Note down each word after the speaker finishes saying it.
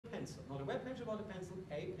Not a web page about a pencil,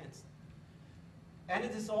 a pencil. And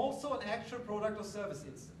it is also an actual product or service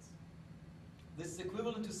instance. This is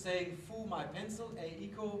equivalent to saying foo my pencil, a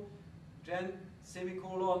eco, gen,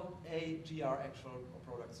 semicolon, a gr actual or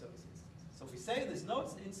product service instance. So we say this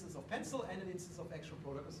node's an instance of pencil and an instance of actual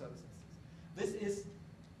product or service instance. This is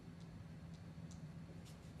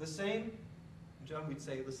the same, in German we'd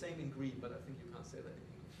say the same in green, but I think you can't say that in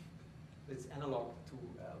English. It's analog to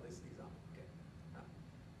this example. Okay.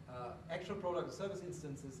 Actual product or service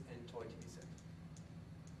instances and toy TV set.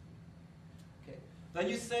 Okay. Then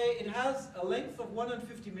you say it has a length of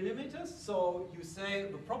 150 millimeters. So you say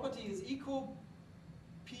the property is equal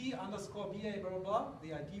p underscore ba blah blah blah,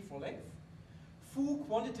 the ID for length. Foo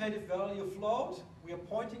quantitative value float. We are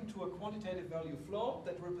pointing to a quantitative value float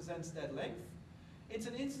that represents that length. It's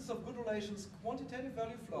an instance of GoodRelations quantitative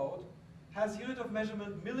value float, has unit of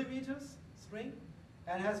measurement millimeters string,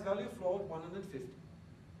 and has value float 150.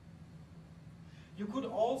 You could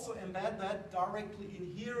also embed that directly in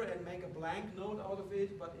here and make a blank node out of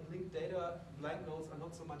it, but in linked data, blank nodes are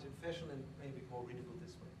not so much in fashion and maybe more readable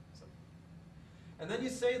this way. So. And then you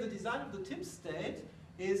say the design of the tip state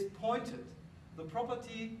is pointed. The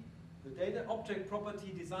property, the data object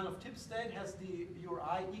property design of tip state has the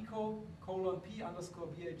URI eco colon p underscore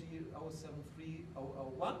bag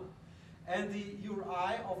 073001, and the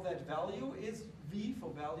URI of that value is v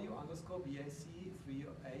for value underscore bac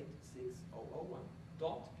 386001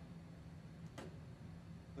 dot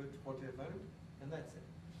what you have valued, and that's it.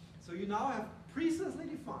 So you now have precisely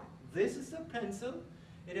defined. This is a pencil.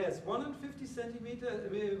 It has 150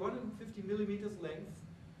 millimeters length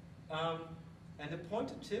and a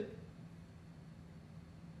pointed tip.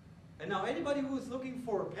 And now anybody who is looking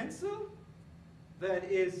for a pencil that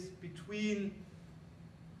is between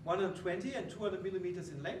 120 and 200 millimeters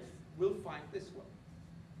in length will find this one.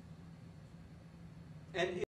 And